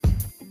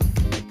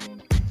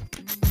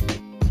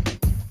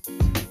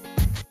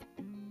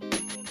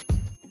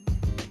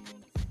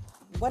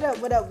What up,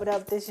 what up, what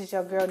up? This is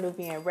your girl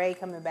Nubian Ray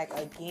coming back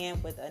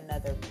again with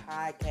another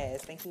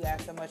podcast. Thank you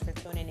guys so much for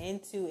tuning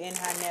into In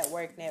High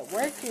Network,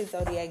 your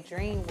Zodiac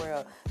Dream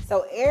World.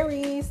 So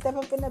Aries, step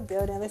up in the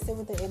building. Let's see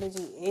what the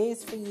energy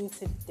is for you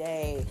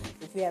today.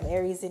 If you have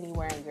Aries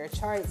anywhere in your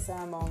chart,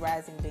 Sun, Moon,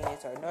 Rising,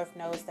 Venus, or North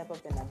Node, step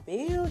up in the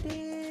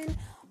building.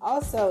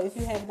 Also, if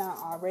you have not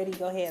already,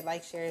 go ahead,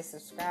 like, share, and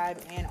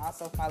subscribe, and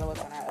also follow us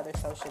on our other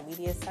social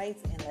media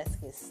sites, and let's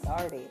get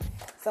started.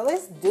 So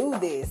let's do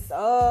this.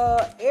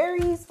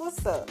 Aries,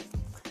 what's up?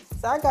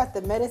 So I got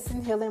the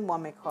Medicine Healing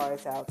Woman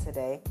cards out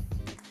today,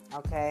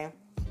 okay?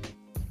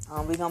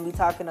 We're going to be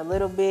talking a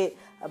little bit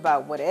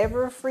about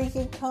whatever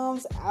freaking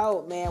comes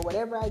out, man.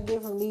 Whatever I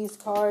get from these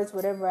cards,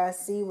 whatever I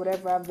see,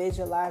 whatever I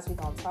visualize, we're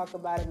going to talk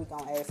about it. We're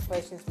going to ask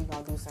questions. We're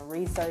going to do some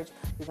research.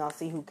 We're going to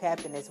see who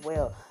captain as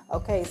well.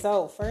 Okay,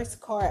 so first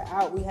card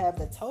out, we have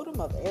the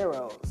Totem of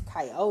Arrows,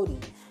 Coyote,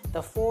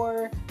 the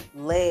 4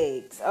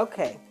 legs.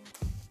 Okay.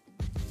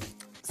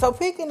 So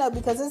picking up,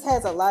 because this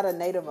has a lot of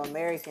Native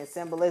American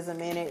symbolism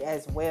in it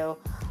as well.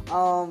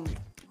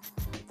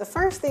 The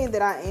first thing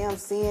that I am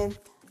seeing,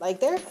 like,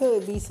 there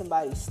could be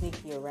somebody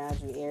sneaky around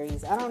you,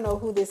 Aries. I don't know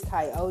who this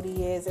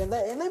coyote is. And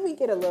let me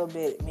get a little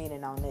bit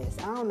meaning on this.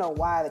 I don't know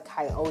why the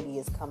coyote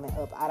is coming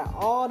up. Out of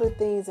all the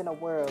things in the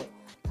world,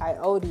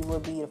 coyote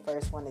would be the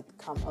first one to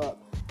come up.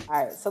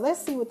 All right, so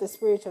let's see what the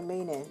spiritual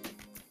meaning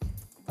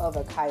of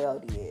a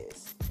coyote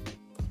is.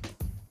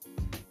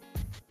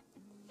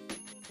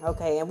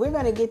 Okay, and we're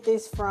going to get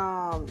this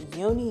from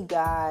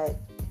uniguide.com.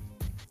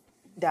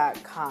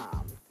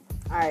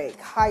 All right,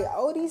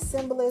 coyote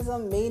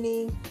symbolism,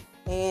 meaning,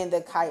 and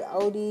the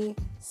coyote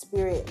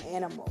spirit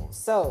animal.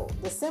 So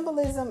the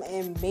symbolism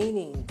and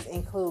meanings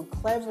include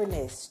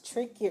cleverness,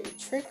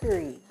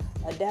 trickery,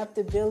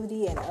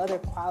 adaptability, and other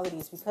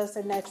qualities. Because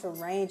their natural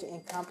range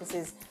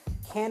encompasses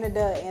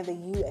Canada and the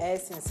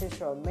U.S. and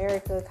Central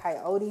America,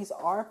 coyotes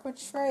are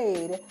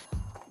portrayed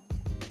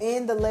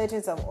in the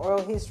legends of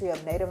oral history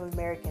of Native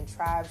American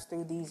tribes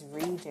through these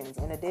regions.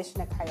 In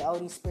addition, a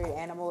coyote spirit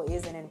animal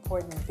is an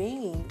important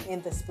being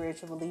in the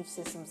spiritual belief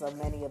systems of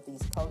many of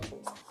these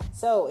cultures.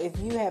 So if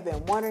you have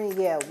been wondering,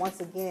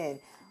 once again,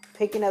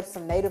 picking up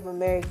some Native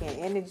American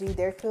energy,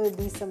 there could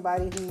be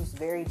somebody who's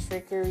very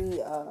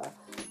trickery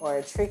or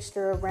a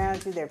trickster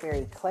around you. They're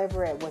very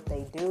clever at what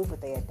they do,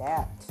 but they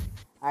adapt.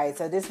 All right,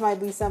 so this might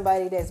be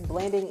somebody that's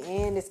blending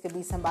in. This could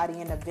be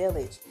somebody in the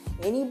village.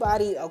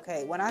 Anybody,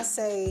 okay, when I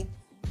say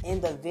in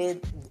the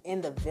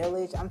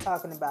village, I'm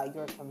talking about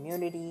your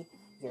community,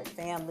 your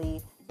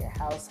family, your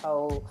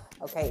household.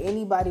 Okay,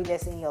 anybody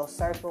that's in your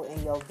circle,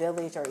 in your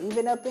village, or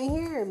even up in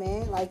here,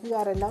 man. Like, you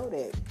gotta know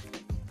that.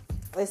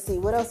 Let's see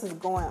what else is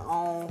going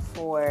on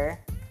for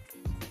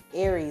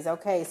Aries.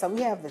 Okay, so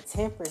we have the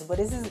Temperance, but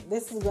this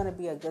is gonna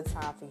be a good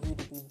time for you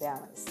to be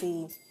balanced.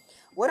 See,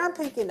 what I'm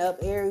picking up,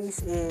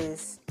 Aries,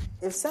 is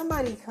if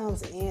somebody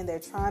comes in, they're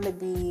trying to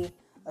be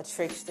a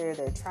trickster,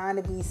 they're trying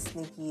to be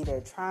sneaky,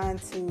 they're trying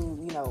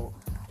to,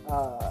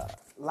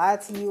 lie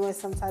to you in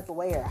some type of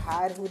way or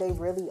hide who they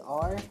really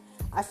are.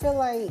 I feel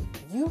like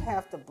you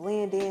have to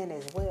blend in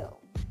as well.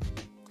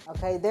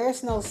 Okay,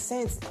 there's no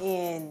sense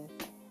in,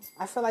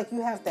 I feel like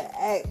you have to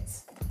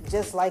act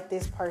just like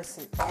this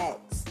person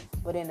acts,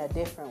 but in a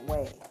different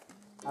way.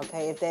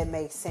 Okay, if that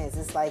makes sense.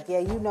 It's like,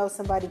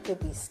 somebody could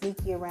be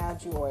sneaky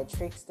around you or a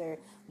trickster,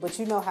 but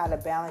you know how to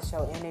balance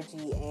your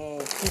energy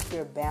and keep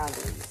your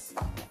boundaries.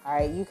 All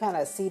right, you kind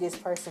of see this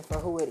person for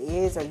who it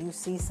is, or you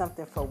see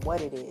something for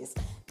what it is.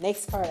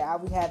 Next card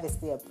out we have is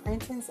the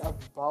Apprentice of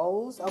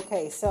Bows.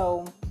 Okay,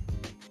 so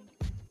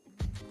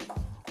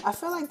I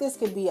feel like this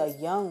could be a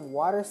young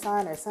water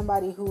sign or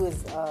somebody who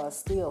is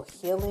still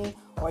healing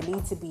or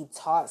need to be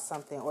taught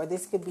something. Or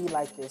this could be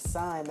like your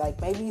son.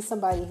 Like, maybe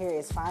somebody here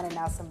is finding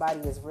out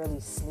somebody is really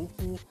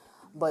sneaky,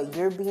 but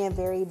you're being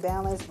very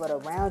balanced. But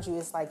around you,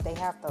 it's like they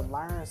have to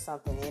learn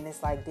something. And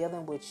it's like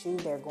dealing with you,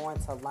 they're going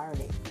to learn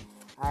it.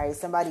 All right,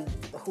 somebody,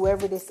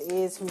 whoever this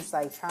is, who's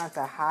like trying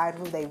to hide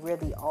who they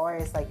really are,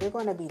 it's like you're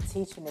going to be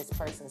teaching this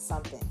person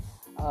something.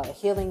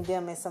 Healing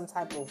them in some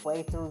type of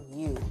way through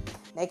you.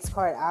 Next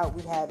card out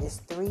we have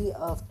is 3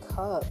 of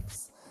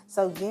Cups.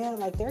 So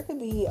like there could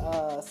be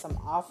some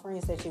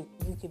offerings that you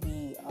could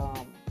be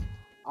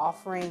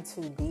offering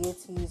to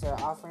deities or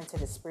offering to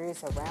the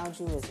spirits around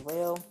you as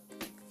well.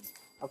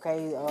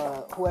 Okay,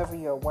 whoever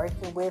you're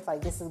working with,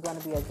 like this is going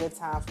to be a good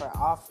time for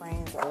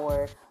offerings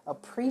or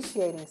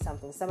appreciating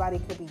something. Somebody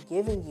could be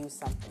giving you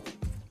something.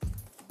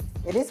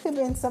 And this could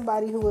have been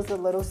somebody who was a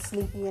little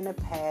sneaky in the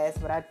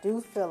past, but I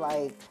do feel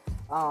like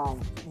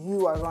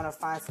you are going to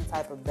find some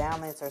type of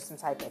balance or some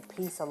type of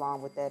peace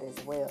along with that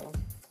as well.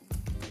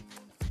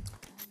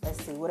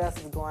 Let's see, what else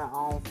is going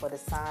on for the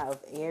sign of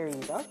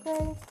Aries?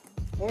 Okay,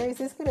 Aries,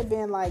 this could have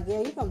been like,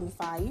 you're going to be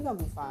fine. You're going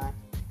to be fine.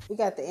 We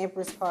got the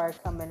Empress card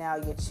coming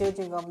out. Your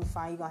children going to be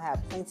fine. You're going to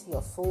have plenty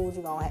of food.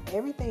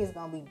 Everything is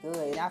going to be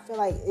good. And I feel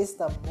like it's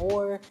the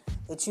more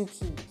that you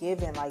keep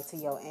giving, like, to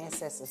your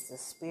ancestors, to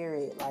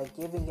spirit, like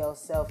giving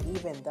yourself,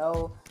 even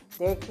though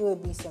there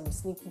could be some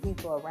sneaky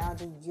people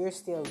around you, you're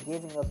still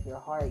giving of your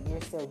heart.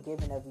 You're still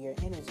giving of your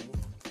energy.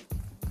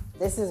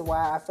 This is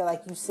why I feel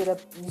like you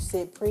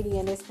sit pretty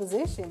in this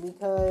position,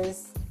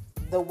 because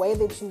the way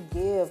that you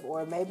give,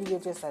 or maybe you're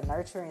just a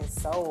nurturing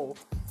soul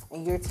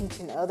and you're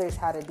teaching others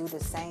how to do the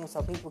same,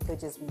 so people could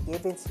just be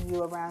giving to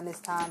you around this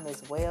time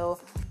as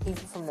well.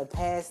 People from the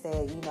past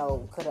that,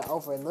 could have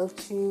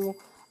overlooked you,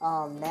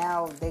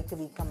 now they could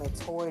be coming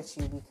towards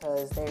you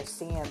because they're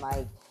seeing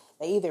like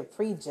they either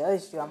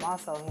prejudged you. I'm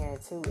also hearing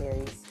too,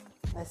 Aries.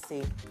 Let's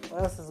see.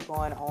 What else is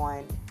going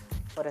on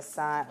for the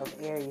sign of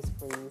Aries,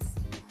 please?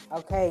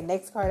 Okay,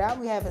 next card out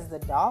we have is the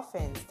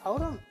Dolphins.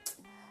 Totem.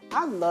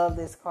 I love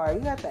this card.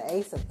 You got the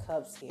Ace of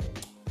Cups here.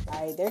 All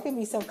right, there can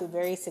be something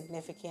very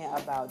significant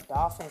about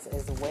Dolphins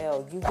as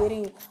well. You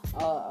getting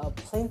a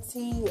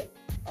plenty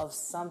of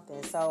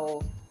something.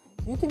 So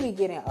you can be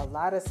getting a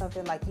lot of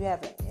something, like you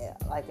have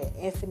an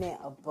infinite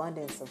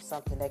abundance of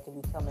something that can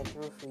be coming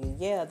through for you.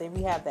 Yeah, then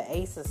we have the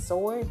Ace of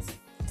Swords.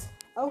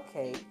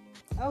 Okay.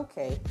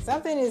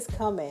 Something is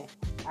coming.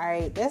 All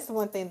right, that's the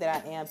one thing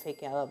that I am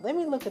picking up. Let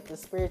me look at the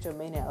spiritual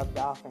meaning of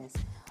Dolphins.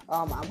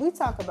 We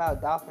talk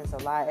about dolphins a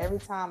lot. Every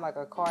time like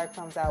a card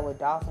comes out with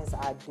dolphins,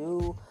 I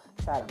do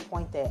try to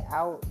point that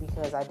out,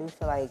 because I do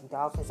feel like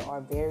dolphins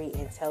are very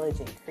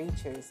intelligent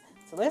creatures.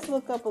 So let's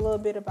look up a little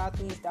bit about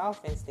these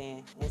dolphins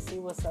then and see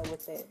what's up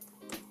with that.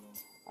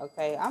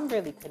 Okay, I'm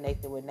really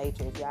connected with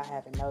nature if y'all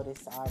haven't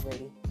noticed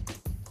already.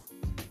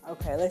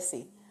 Okay, let's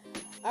see.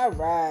 All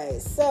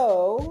right,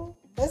 so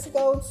let's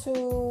go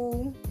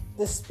to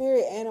the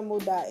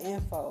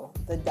spiritanimal.info,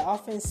 the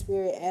dolphin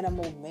spirit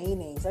animal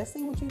meanings. Let's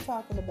see what you're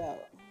talking about.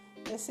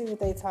 Let's see what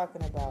they're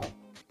talking about.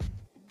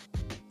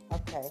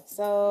 Okay,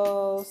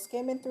 so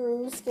skimming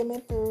through.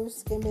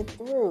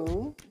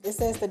 It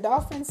says the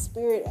dolphin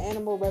spirit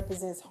animal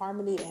represents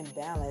harmony and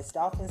balance.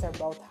 Dolphins are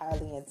both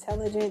highly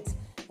intelligent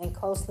and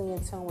closely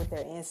in tune with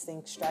their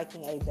instincts,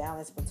 striking a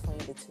balance between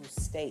the two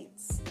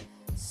states.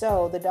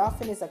 So the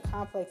dolphin is a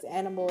complex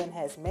animal and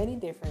has many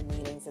different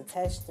meanings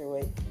attached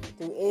through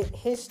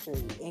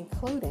history,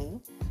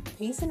 including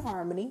peace and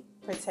harmony,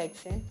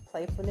 protection,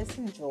 playfulness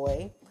and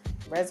joy,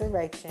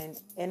 resurrection,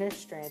 inner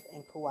strength,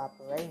 and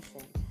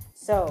cooperation.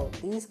 So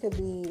these could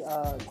be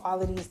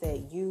qualities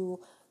that you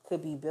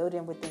could be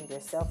building within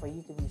yourself, or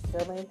you could be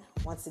feeling.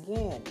 Once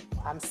again,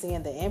 I'm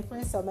seeing the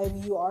Empress, so maybe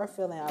you are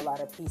feeling a lot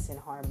of peace and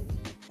harmony.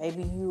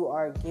 Maybe you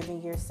are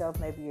giving yourself,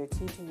 maybe you're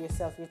teaching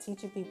yourself, you're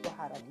teaching people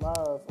how to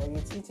love, or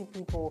you're teaching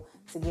people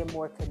to get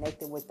more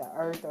connected with the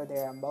earth or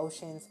their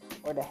emotions,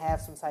 or to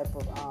have some type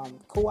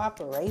of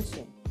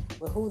cooperation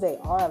with who they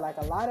are. Like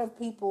a lot of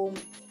people,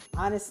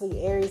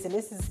 honestly, Aries, and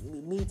this is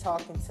me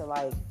talking to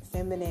like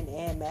feminine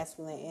and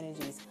masculine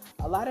energies,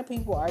 a lot of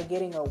people are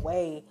getting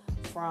away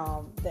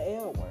from the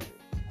L word,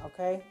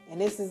 okay? And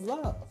this is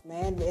love,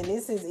 man. And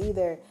this is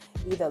either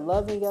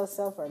loving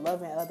yourself or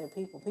loving other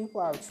people.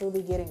 People are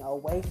truly getting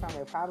away from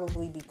it,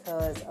 probably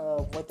because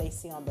of what they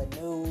see on the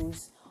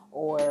news,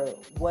 or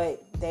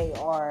what they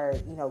are,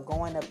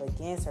 going up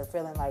against, or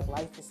feeling like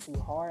life is too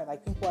hard.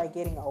 Like people are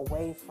getting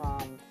away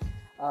from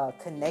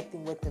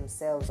connecting with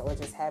themselves, or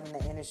just having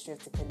the inner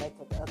strength to connect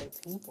with other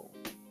people.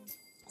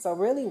 So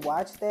really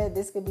watch that.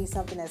 This could be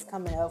something that's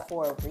coming up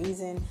for a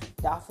reason.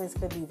 Dolphins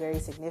could be very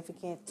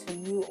significant to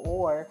you,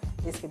 or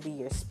this could be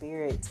your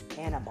spirit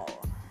animal.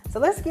 So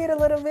let's get a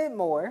little bit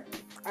more.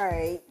 All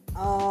right.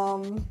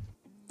 I'm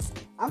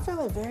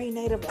feeling very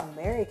Native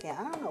American.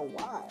 I don't know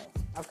why.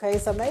 Okay,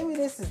 so maybe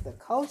this is the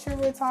culture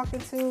we're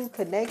talking to,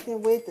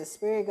 connecting with, the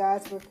spirit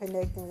guides we're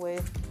connecting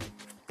with.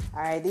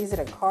 All right, these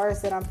are the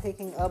cards that I'm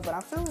picking up, but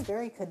I'm feeling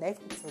very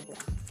connected to them.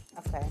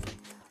 Okay.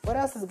 What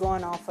else is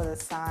going on for the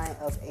sign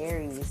of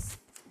Aries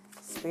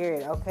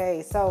spirit?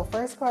 Okay, so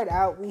first card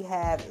out we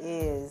have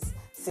is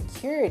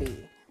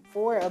security,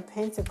 Four of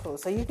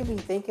Pentacles. So you could be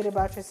thinking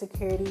about your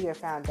security, your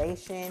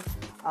foundation.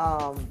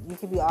 You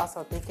could be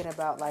also thinking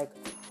about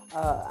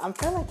I'm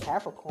feeling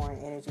Capricorn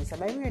energy. So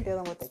maybe you're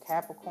dealing with a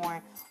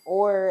Capricorn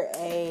or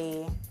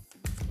a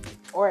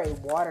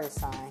water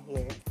sign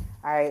here.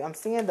 All right, I'm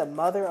seeing the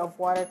Mother of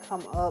Water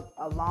come up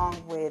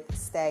along with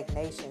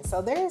stagnation.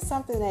 So there is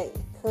something that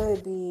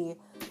could be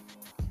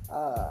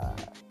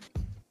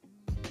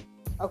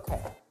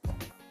okay.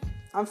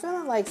 I'm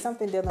feeling like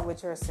something dealing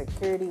with your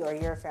security or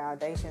your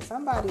foundation.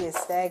 Somebody is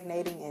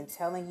stagnating and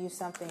telling you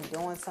something,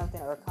 doing something,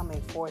 or coming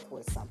forth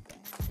with something.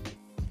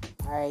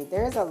 All right,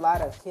 there's a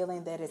lot of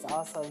healing that is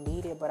also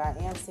needed, but I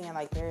am seeing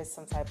like there is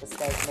some type of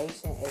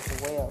stagnation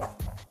as well.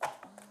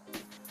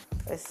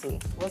 Let's see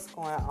what's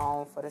going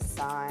on for the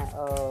sign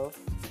of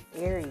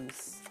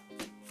Aries.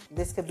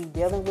 This could be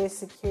dealing with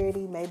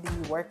security. Maybe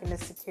you work in the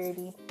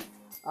security.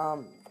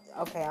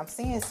 Okay, I'm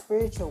seeing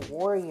spiritual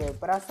warrior,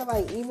 but I feel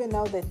like even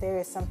though that there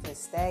is something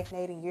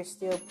stagnating, you're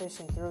still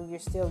pushing through. You're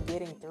still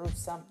getting through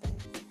something.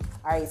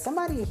 All right,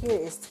 somebody here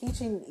is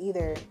teaching,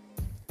 either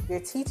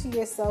you're teaching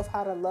yourself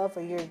how to love,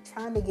 or you're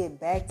trying to get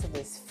back to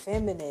this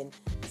feminine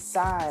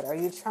side, or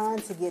you're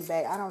trying to get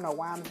back. I don't know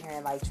why I'm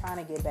hearing like trying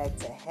to get back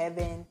to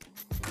heaven,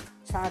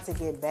 trying to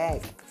get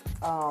back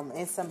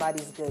in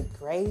somebody's good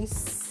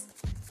grace.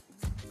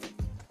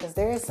 Because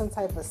there is some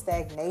type of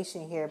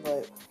stagnation here,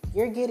 but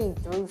You're getting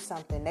through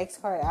something.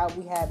 Next card out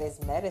we have is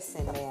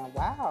Medicine Man.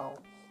 Wow.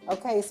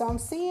 Okay, so I'm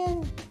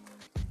seeing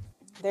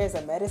there's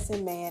a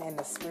medicine man and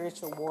a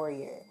spiritual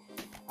warrior.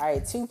 All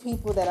right, two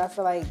people that I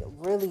feel like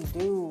really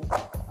do.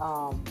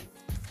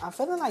 I'm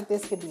feeling like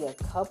this could be a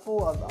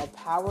couple, of a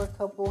power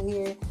couple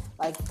here.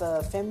 Like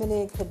the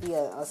feminine could be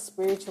a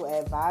spiritual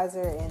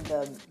advisor, and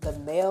the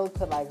male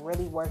could like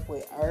really work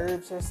with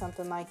herbs or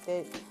something like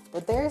that.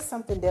 But there's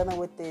something dealing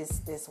with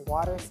this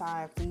water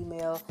sign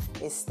female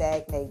is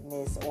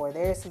stagnateness, or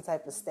there's some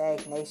type of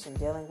stagnation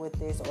dealing with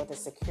this, or the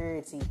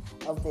security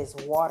of this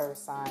water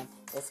sign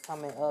that's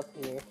coming up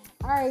here.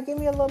 All right, give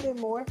me a little bit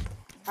more.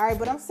 All right,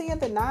 but I'm seeing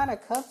the 9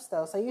 of Cups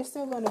though, so you're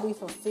still going to be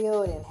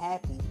fulfilled and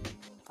happy.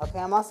 Okay,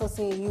 I'm also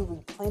seeing you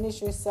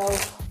replenish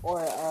yourself,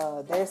 or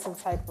there's some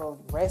type of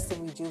rest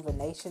and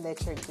rejuvenation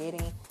that you're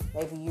getting.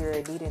 Maybe you're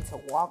needing to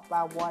walk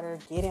by water,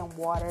 get in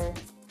water,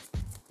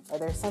 or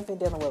there's something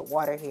dealing with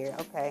water here.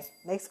 Okay,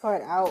 next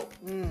card out,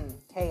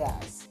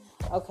 chaos.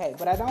 Okay,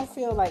 but I don't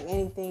feel like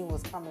anything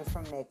was coming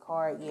from that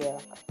card. Yeah.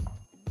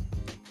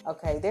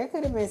 Okay, there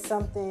could have been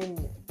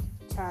something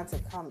trying to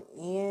come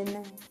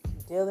in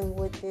dealing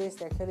with this.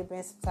 There could have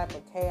been some type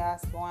of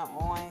chaos going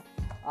on.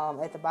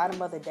 At the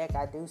bottom of the deck,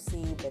 I do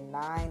see the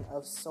 9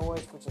 of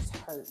Swords, which is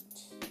hurt.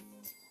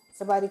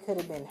 Somebody could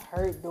have been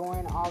hurt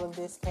during all of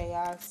this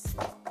chaos.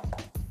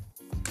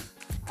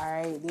 All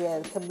right, yeah,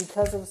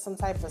 because of some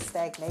type of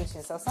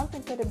stagnation. So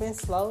something could have been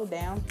slowed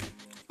down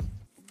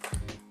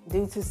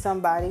due to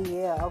somebody,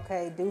 yeah,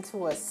 okay, due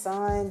to a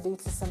son, due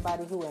to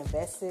somebody who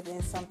invested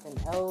in something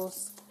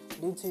else,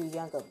 due to a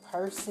younger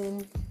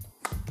person.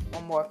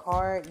 One more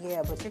card,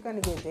 yeah, but you're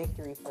going to get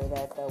victory for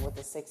that, though, with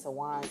the 6 of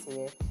Wands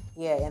here.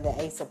 Yeah, and the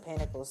Ace of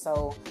Pentacles.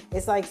 So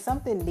it's like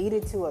something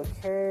needed to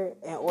occur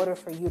in order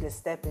for you to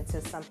step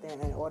into something,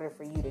 in order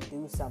for you to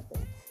do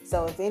something.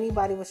 So if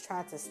anybody was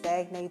trying to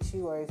stagnate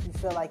you, or if you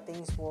feel like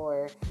things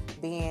were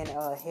being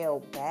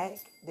held back,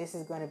 this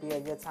is going to be a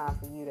good time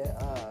for you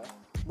to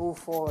move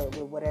forward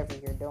with whatever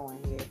you're doing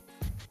here.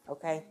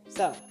 Okay,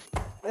 so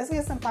let's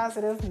get some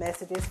positive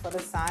messages for the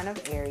sign of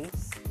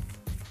Aries.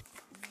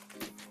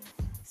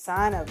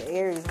 Sign of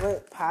Aries,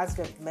 what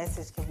positive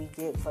message can we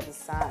get for the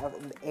sign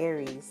of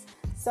Aries?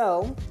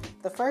 So,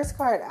 the first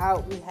card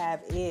out we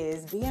have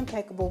is be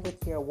impeccable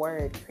with your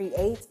word.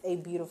 Create a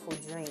beautiful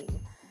dream.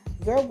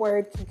 Your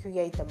word can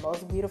create the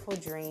most beautiful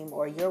dream,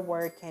 or your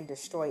word can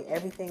destroy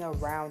everything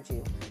around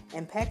you.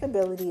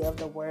 Impeccability of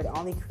the word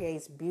only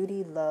creates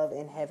beauty, love,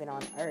 and heaven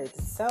on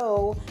earth.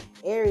 So,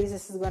 Aries,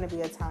 this is going to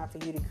be a time for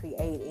you to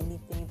create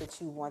anything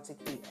that you want to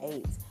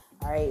create.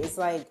 All right, it's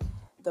like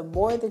the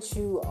more that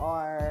you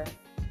are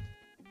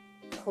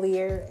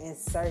clear and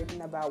certain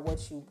about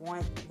what you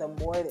want, the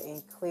more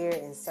and clear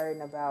and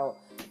certain about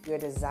your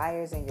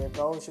desires and your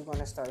goals, you're going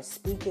to start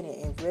speaking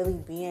it and really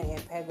being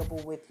impeccable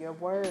with your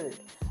word.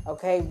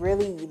 Okay,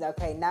 really,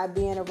 okay, not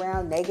being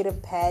around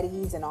negative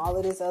patties and all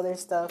of this other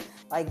stuff.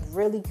 Like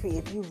really,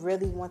 if you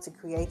really want to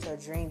create your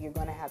dream, you're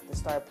going to have to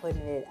start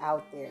putting it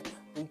out there,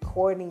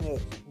 recording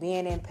it,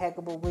 being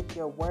impeccable with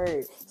your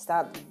word.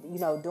 Stop,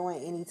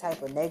 doing any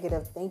type of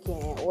negative thinking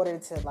in order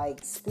to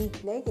like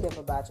speak negative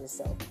about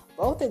yourself.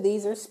 Both of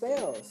these are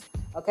spells.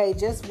 Okay,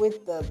 just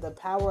with the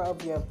power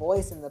of your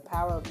voice and the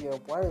power of your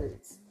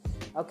words.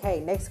 Okay,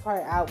 next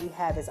card out we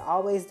have is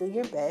always do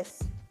your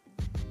best.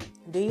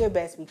 Do your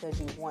best because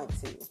you want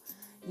to.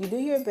 You do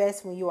your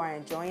best when you are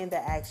enjoying the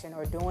action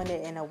or doing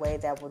it in a way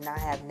that will not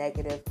have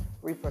negative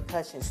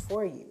repercussions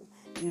for you.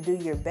 You do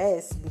your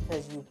best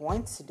because you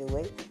want to do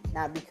it,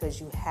 not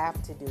because you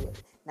have to do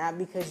it. Not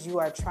because you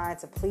are trying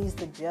to please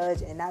the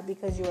judge, and not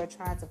because you are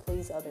trying to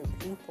please other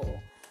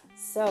people.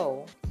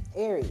 So,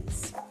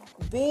 Aries,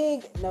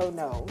 big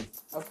no,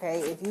 okay?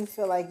 If you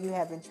feel like you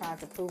have been trying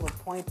to prove a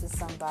point to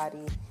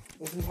somebody,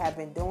 if you have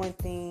been doing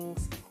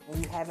things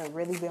and you haven't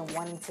really been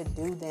wanting to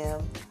do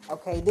them,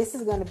 okay, this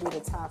is going to be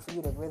the time for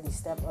you to really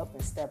step up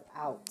and step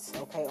out,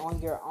 okay,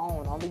 on your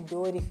own. Only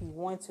do it if you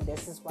want to.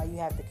 This is why you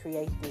have to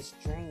create this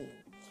dream.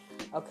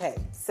 Okay,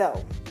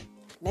 so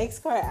next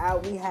card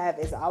out we have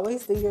is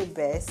always do your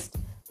best.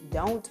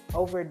 Don't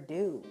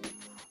overdo.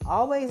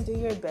 Always do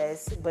your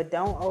best, but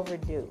don't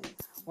overdo.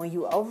 When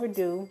you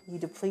overdo, you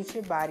deplete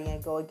your body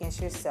and go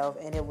against yourself,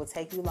 and it will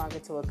take you longer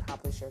to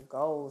accomplish your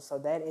goals. So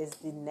that is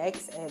the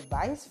next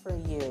advice for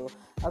you.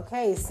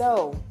 Okay,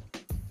 so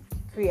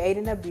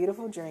creating a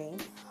beautiful dream,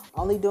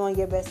 only doing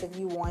your best if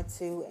you want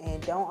to,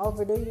 and don't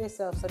overdo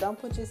yourself. So don't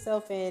put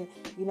yourself in,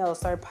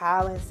 start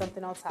piling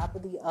something on top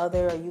of the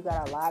other, or you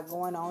got a lot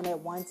going on at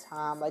one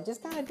time. Like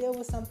just kind of deal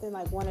with something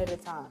like one at a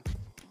time.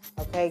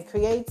 Okay,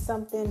 create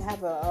something,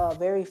 have a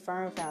very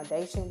firm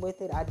foundation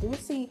with it. I do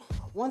see,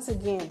 once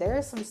again, there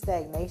is some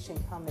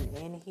stagnation coming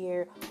in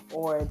here,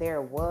 or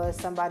there was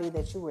somebody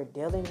that you were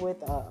dealing with,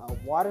 a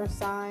water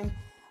sign,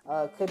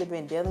 could have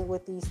been dealing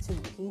with these two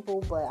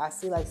people, but I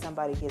see like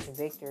somebody gets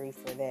victory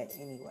for that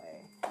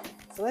anyway.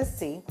 So let's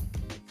see,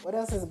 what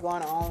else is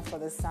going on for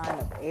the sign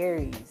of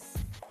Aries?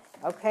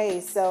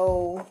 Okay,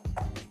 so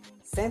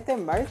Santa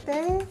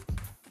Muerte,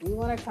 do you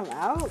want to come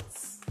out?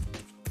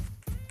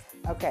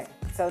 Okay.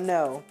 So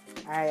no,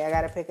 All right, I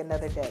got to pick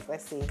another deck.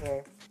 Let's see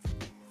here.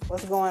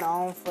 What's going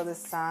on for the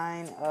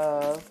sign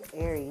of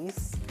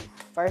Aries?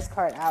 First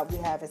card out we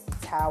have is the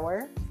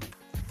Tower.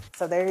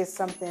 So there is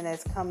something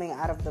that's coming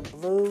out of the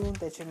blue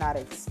that you're not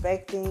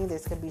expecting.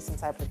 This could be some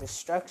type of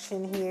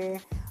destruction here.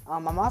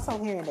 I'm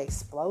also hearing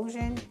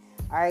explosion.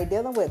 All right,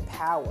 dealing with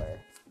power.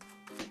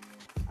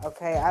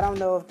 Okay, I don't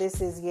know if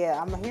this is,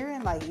 I'm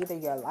hearing like either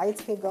your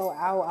lights could go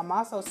out. I'm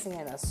also seeing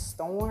a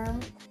storm.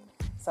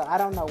 So I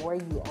don't know where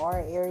you are,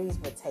 Aries,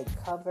 but take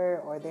cover.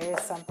 Or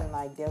there's something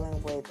like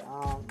dealing with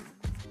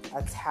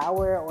a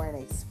tower or an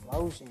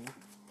explosion.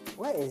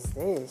 What is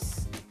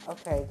this?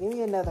 Okay, give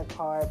me another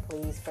card,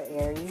 please, for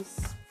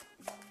Aries.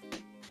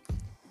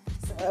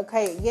 So,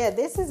 okay,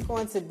 this is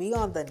going to be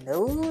on the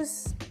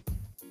news.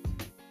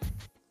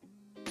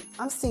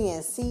 I'm seeing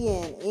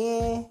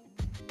CNN,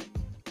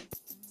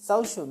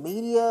 social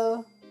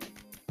media.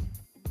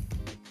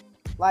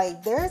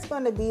 Like, there's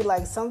going to be,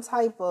 like, some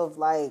type of,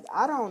 like,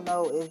 I don't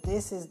know if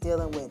this is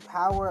dealing with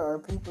power or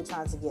people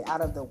trying to get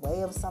out of the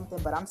way of something,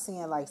 but I'm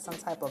seeing, like, some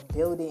type of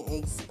building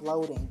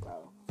exploding,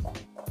 bro.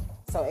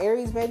 So,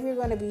 Aries, maybe you're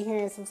going to be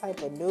hearing some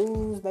type of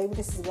news. Maybe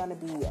this is going to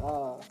be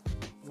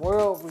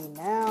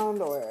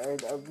world-renowned, or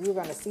you're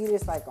going to see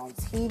this, like, on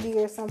TV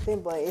or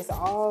something, but it's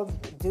all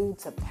due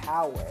to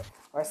power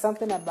or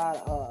something about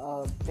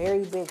a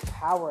very big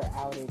power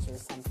outage or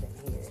something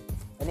here.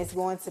 And it's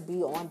going to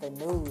be on the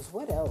news.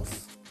 What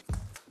else?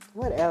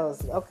 What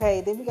else?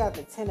 Okay, then we got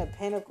the Ten of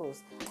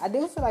Pentacles. I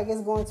do feel like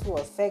it's going to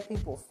affect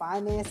people's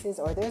finances,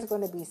 or there's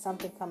going to be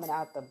something coming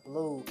out the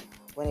blue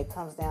when it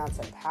comes down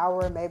to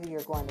power. Maybe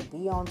you're going to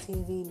be on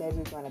TV. Maybe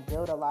you're going to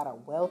build a lot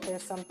of wealth or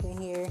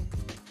something here.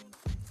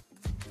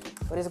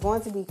 But it's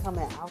going to be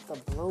coming out the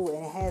blue,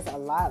 and it has a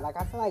lot. Like,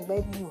 I feel like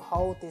maybe you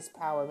hold this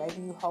power.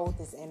 Maybe you hold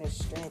this inner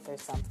strength or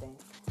something.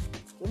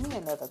 Give me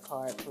another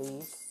card,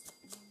 please.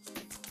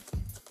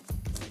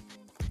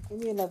 Give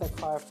me another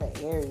card for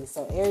Aries.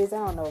 So, Aries, I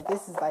don't know if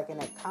this is like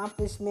an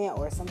accomplishment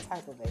or some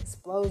type of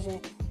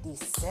explosion.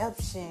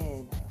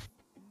 Deception.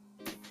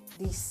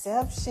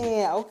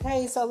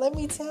 Okay, so let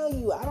me tell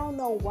you. I don't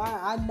know why.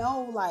 I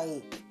know,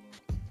 like,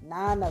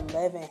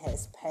 9/11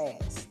 has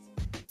passed.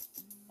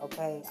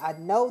 Okay, I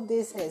know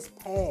this has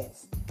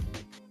passed.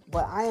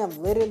 But I am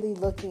literally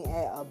looking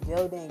at a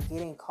building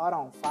getting caught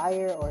on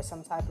fire or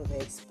some type of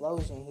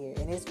explosion here.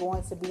 And it's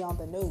going to be on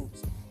the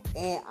news.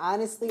 And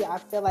honestly, I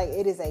feel like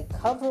it is a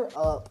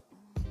cover-up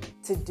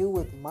to do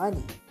with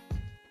money.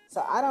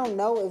 So I don't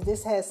know if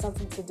this has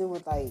something to do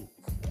with, like,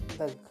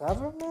 the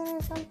government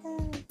or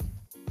something.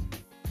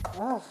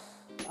 Ugh.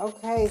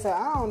 Okay, so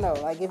I don't know.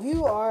 Like, if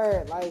you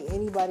are, like,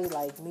 anybody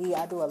like me,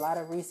 I do a lot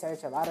of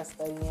research, a lot of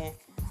studying.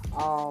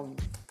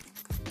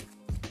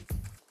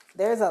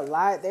 There's a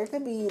lot. There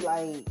could be,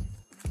 like,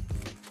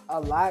 a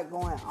lot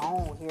going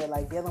on here,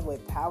 like, dealing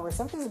with power.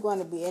 Something's going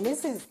to be, and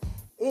this is...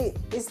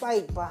 It's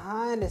like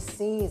behind the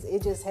scenes,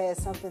 it just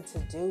has something to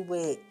do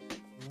with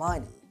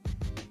money.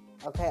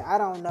 Okay, I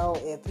don't know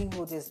if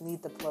people just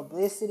need the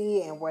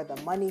publicity and where the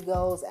money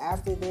goes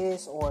after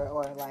this,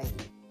 or like,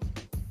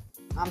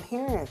 I'm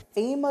hearing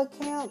FEMA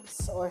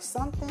camps or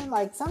something.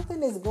 Like,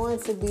 something is going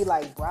to be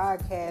like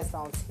broadcast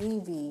on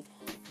TV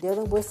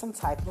dealing with some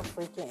type of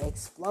freaking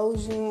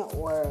explosion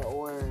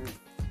or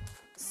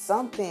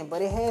something,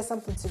 but it has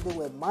something to do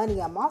with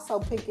money. I'm also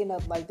picking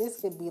up, like, this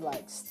could be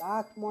like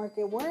stock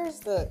market. Where's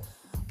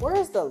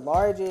the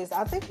largest?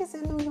 I think it's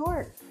in New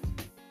York.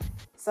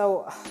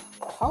 So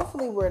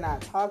hopefully we're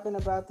not talking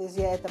about this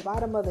yet. At the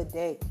bottom of the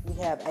deck, we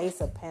have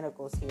Ace of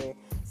Pentacles here.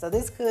 So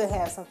this could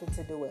have something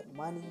to do with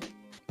money.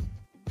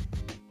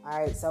 All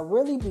right, so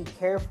really be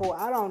careful.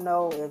 I don't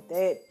know if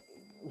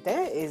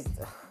that is,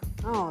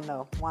 I don't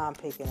know why I'm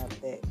picking up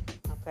that.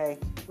 Okay,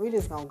 we're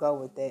just gonna go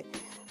with that.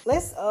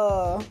 Let's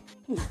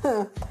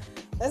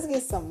let's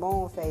get some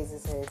moon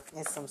phases here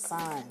and some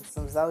signs,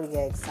 some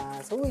zodiac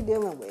signs. Who we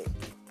dealing with?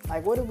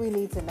 Like, what do we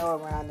need to know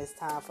around this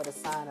time for the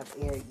sign of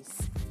Aries?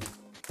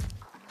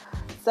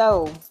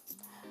 So,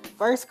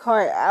 first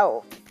card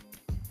out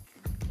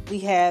we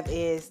have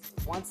is,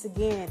 once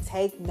again,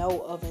 take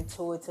note of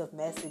intuitive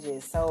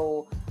messages.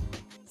 So,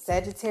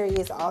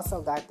 Sagittarius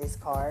also got this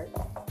card.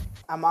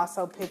 I'm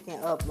also picking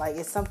up, like,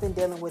 it's something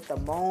dealing with the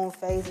moon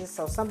phases.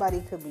 So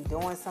somebody could be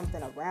doing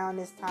something around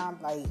this time.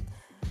 Like,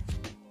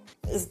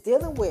 it's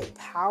dealing with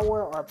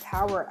power or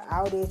power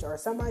outage, or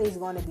somebody's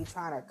going to be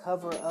trying to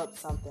cover up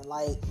something.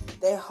 Like,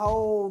 that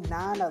whole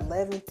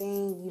 9/11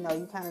 thing, you know,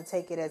 you kind of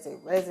take it as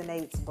it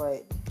resonates.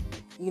 But,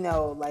 you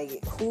know,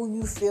 like, who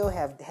you feel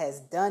has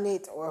done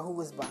it or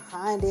who is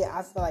behind it,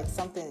 I feel like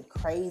something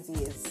crazy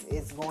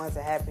is going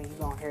to happen.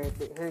 You're going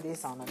to hear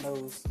this on the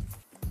news.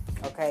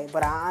 Okay,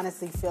 but I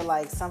honestly feel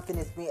like something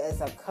is being as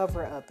a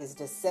cover-up, is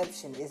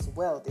deception, is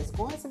wealth. It's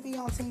going to be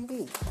on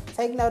TV.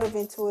 Take note of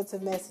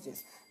intuitive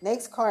messages.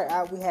 Next card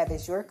out we have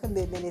is, your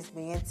commitment is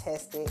being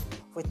tested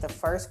with the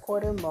first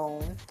quarter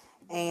moon,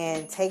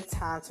 and take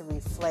time to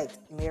reflect,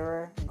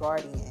 Mirror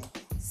Guardian.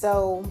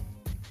 So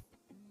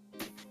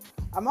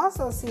I'm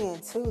also seeing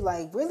too,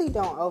 like, really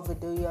don't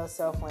overdo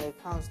yourself when it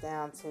comes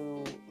down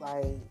to,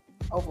 like,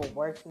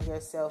 overworking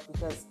yourself,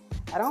 because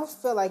I don't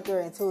feel like your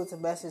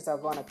intuitive messages are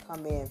going to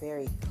come in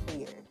very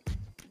clear.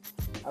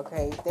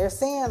 Okay, they're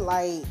saying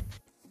like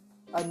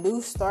a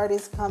new start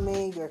is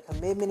coming, your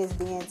commitment is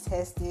being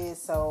tested.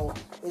 So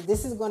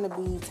this is going to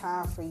be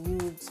time for you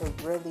to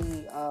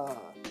really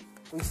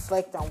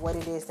reflect on what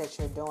it is that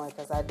you're doing,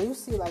 because I do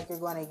see like you're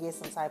going to get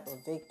some type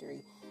of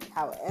victory.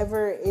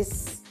 However,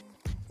 it's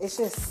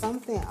just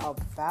something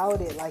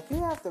about it. Like, you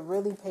have to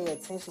really pay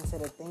attention to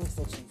the things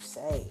that you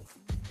say.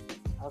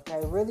 Okay,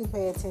 really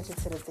pay attention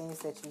to the things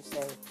that you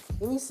say.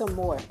 Give me some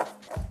more.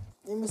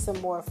 Give me some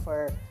more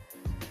for,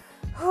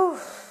 whew,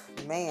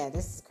 man,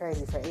 this is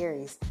crazy for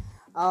Aries.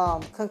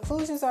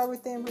 Conclusions are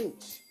within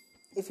reach.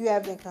 If you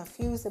have been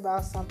confused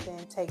about something,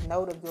 take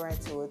note of your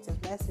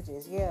intuitive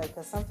messages. Yeah,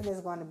 because something is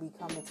going to be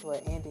coming to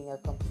an ending, a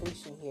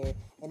completion here.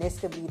 And this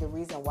could be the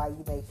reason why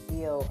you may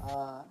feel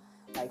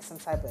like some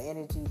type of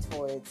energy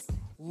towards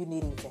you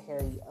needing to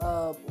hurry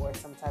up, or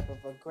some type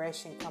of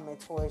aggression coming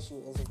towards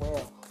you as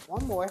well.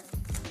 One more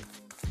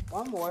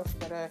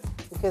for the,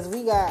 because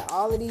we got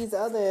all of these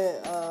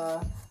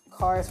other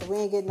cards, but we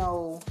ain't get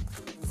no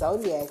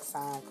zodiac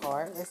sign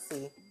card. Let's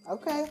see.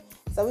 Okay,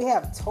 so we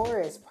have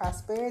Taurus.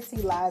 Prosperity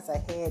lies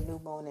ahead, new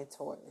moon in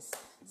Taurus.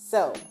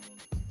 So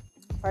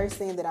first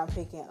thing that I'm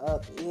picking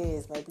up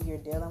is maybe you're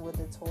dealing with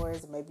a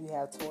Taurus, maybe you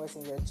have Taurus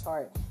in your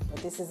chart,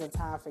 but this is a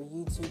time for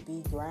you to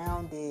be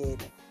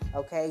grounded.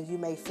 Okay, you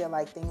may feel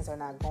like things are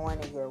not going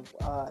in your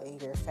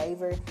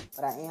favor,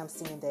 but I am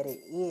seeing that it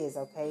is.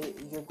 Okay,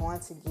 you're going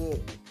to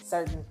get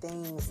certain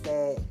things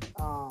that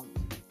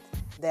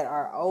that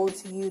are owed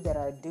to you, that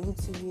are due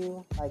to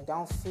you. Like,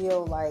 don't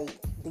feel like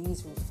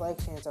these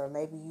reflections, or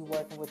maybe you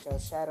working with your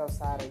shadow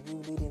side, or you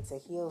needing to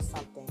heal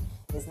something,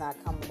 is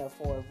not coming up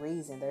for a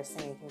reason. They're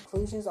saying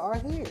conclusions are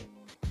here.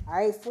 All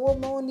right, full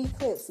moon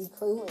eclipse.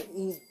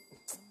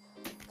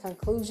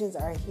 Conclusions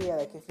are here.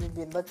 Like, if you've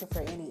been looking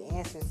for any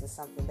answers to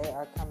something, they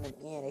are coming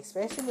in,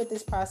 especially with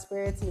this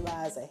prosperity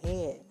lies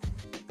ahead.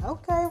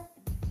 Okay,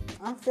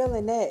 I'm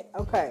feeling that.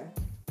 Okay,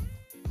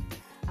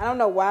 I don't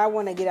know why I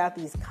want to get out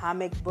these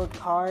comic book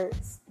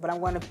cards, but I'm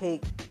going to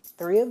pick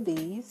 3 of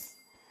these.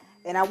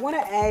 And I want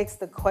to ask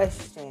the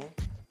question,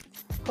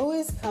 who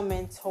is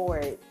coming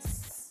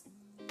towards,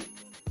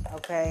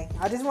 okay?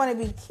 I just want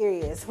to be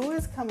curious. Who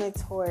is coming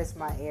towards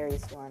my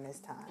Aries during this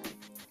time?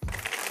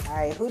 All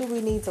right, who do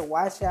we need to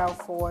watch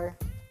out for?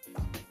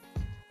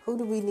 Who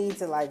do we need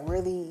to, like,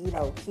 really,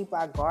 keep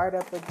our guard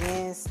up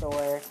against?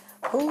 Or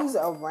who's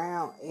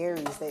around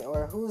Aries,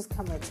 or who's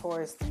coming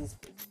towards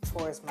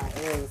my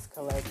Aries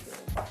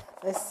collective?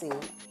 Let's see.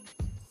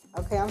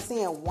 Okay, I'm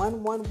seeing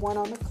 111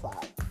 on the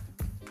clock.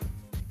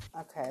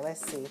 Okay,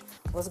 let's see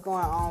what's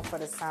going on for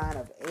the sign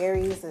of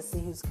Aries. Let's see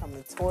who's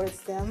coming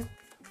towards them.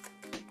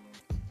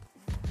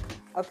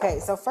 Okay,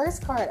 so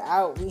first card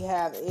out we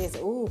have is,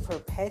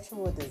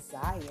 perpetual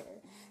desire.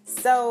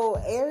 So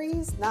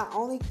Aries, not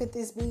only could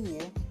this be you,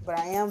 but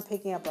I am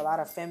picking up a lot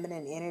of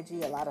feminine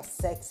energy, a lot of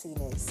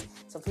sexiness.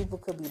 So people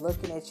could be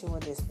looking at you in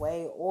this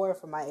way, or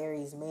for my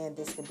Aries men,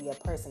 this could be a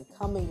person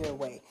coming your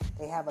way.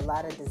 They have a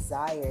lot of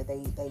desire.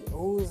 They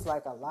ooze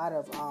like a lot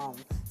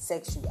of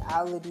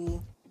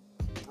sexuality.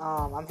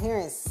 I'm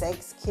hearing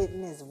sex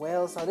kitten as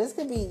well. So this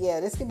could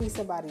be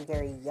somebody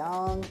very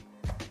young.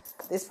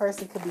 This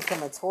person could be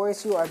coming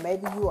towards you, or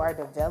maybe you are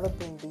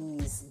developing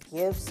these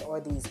gifts or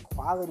these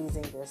qualities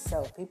in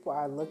yourself. People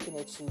are looking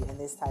at you in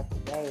this type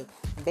of way.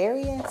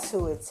 Very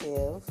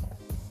intuitive.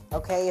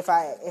 Okay, if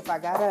I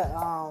got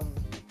a,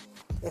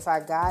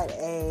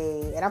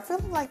 and I'm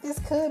feeling like this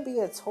could be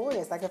a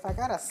Taurus. Like, if I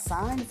got a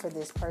sign for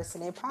this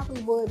person, it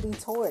probably would be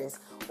Taurus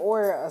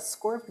or a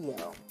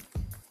Scorpio.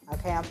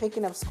 Okay, I'm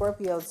picking up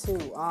Scorpio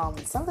too.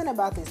 Something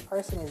about this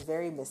person is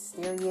very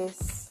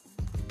mysterious.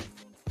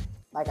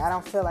 Like, I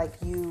don't feel like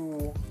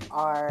you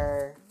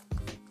are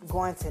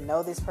going to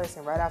know this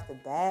person right off the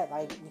bat,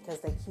 like,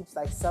 because they keep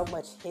like so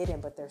much hidden,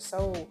 but they're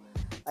so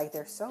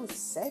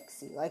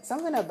sexy. Like,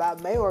 something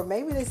about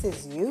maybe this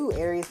is you,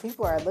 Aries.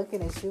 People are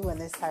looking at you in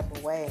this type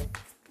of way.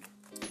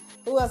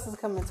 Who else is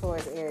coming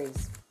towards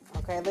Aries?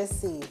 Okay, let's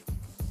see.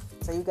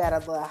 So you got a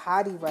little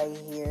hottie right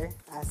here.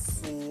 I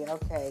see.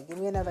 Okay, give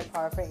me another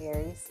card for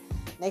Aries.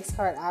 Next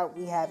card out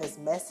we have is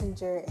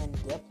Messenger and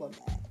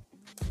Diplomat.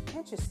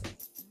 Interesting.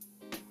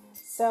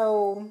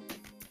 So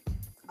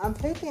I'm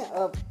picking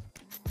up,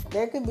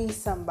 there could be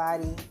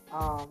somebody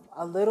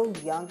a little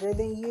younger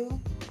than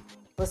you,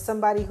 but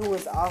somebody who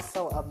is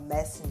also a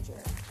messenger.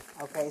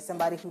 Okay,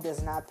 somebody who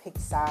does not pick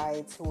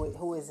sides,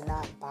 who is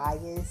not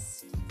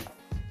biased,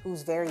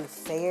 who's very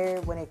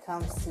fair when it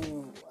comes to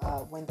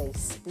when they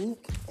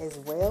speak as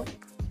well.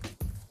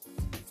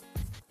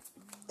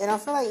 And I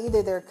feel like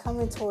either they're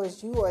coming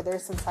towards you, or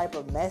there's some type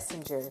of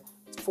messenger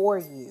for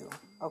you.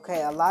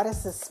 Okay, a lot of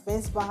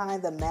suspense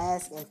behind the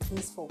mask and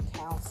peaceful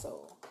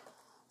counsel.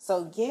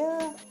 So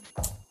yeah,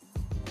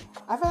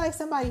 I feel like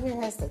somebody here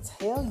has to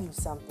tell you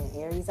something,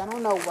 Aries. I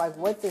don't know like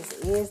what this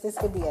is. This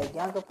could be a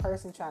younger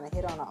person trying to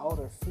hit on an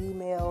older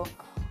female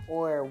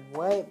or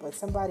what, but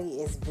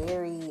somebody is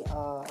very,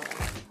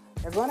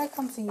 they're going to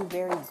come to you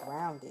very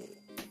grounded.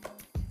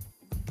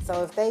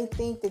 So if they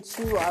think that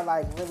you are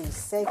like really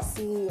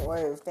sexy, or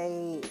if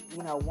they,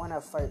 want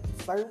to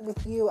flirt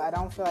with you, I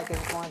don't feel like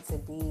it's going to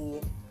be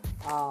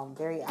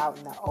very out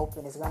in the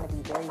open. It's going to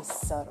be very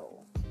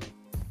subtle.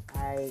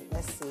 All right,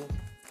 let's see.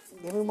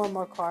 Give me one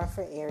more card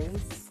for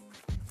Aries.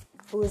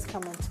 Who is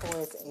coming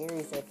towards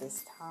Aries at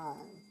this time?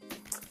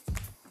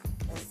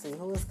 Let's see.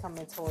 Who is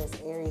coming towards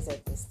Aries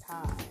at this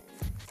time?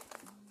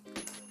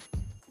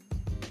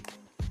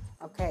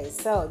 Okay,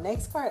 so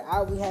next card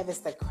out we have is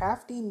the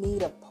crafty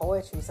mead of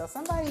poetry. So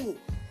somebody,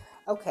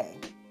 okay,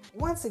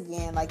 once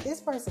again, like this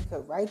person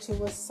could write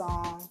you a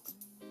song,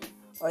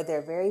 or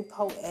they're very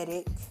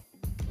poetic.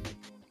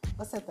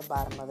 What's at the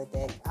bottom of the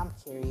deck? I'm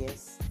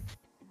curious.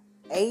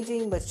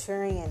 Aging,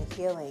 maturing, and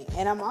healing.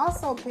 And I'm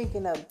also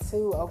picking up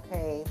too,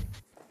 okay,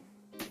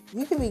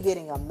 you could be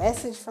getting a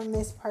message from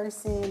this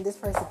person. This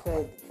person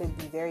could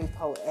be very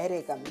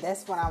poetic.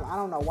 That's what I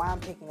don't know why I'm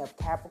picking up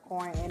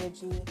Capricorn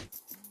energy.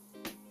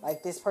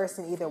 Like this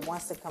person either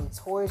wants to come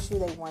towards you,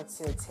 they want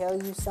to tell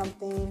you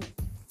something.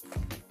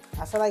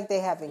 I feel like they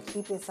have been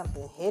keeping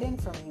something hidden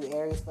from you,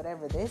 Aries,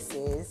 whatever this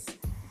is.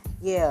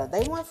 Yeah,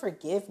 they want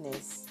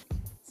forgiveness.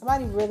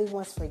 Somebody really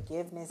wants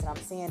forgiveness, and I'm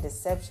seeing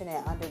deception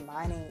and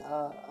undermining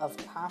of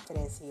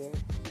confidence here.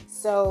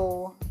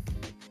 So,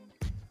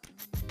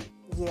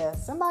 yeah,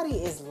 somebody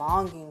is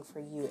longing for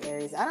you,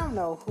 Aries. I don't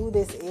know who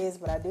this is,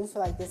 but I do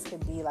feel like this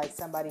could be like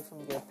somebody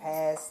from your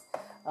past,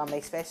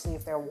 especially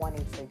if they're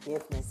wanting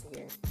forgiveness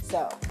here.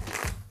 So,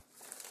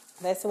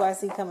 that's who I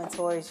see coming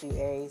towards you,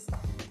 Aries.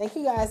 Thank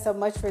you guys so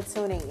much for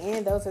tuning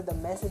in. Those are the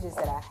messages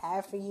that I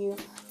have for you.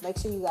 Make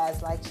sure you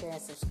guys like, share,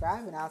 and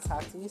subscribe, and I'll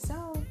talk to you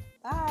soon.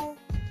 Bye.